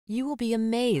You will be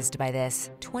amazed by this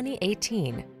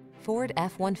 2018 Ford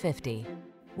F-150.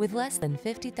 With less than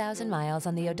 50,000 miles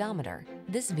on the odometer,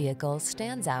 this vehicle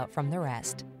stands out from the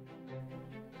rest.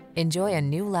 Enjoy a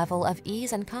new level of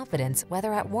ease and confidence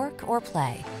whether at work or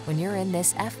play when you're in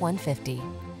this F-150.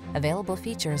 Available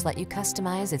features let you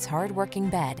customize its hard-working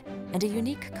bed, and a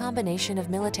unique combination of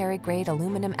military-grade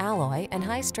aluminum alloy and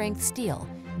high-strength steel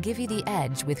give you the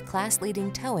edge with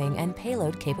class-leading towing and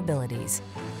payload capabilities.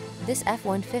 This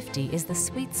F-150 is the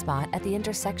sweet spot at the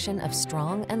intersection of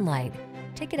strong and light.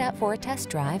 Take it out for a test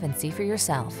drive and see for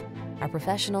yourself. Our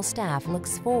professional staff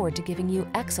looks forward to giving you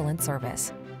excellent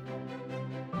service.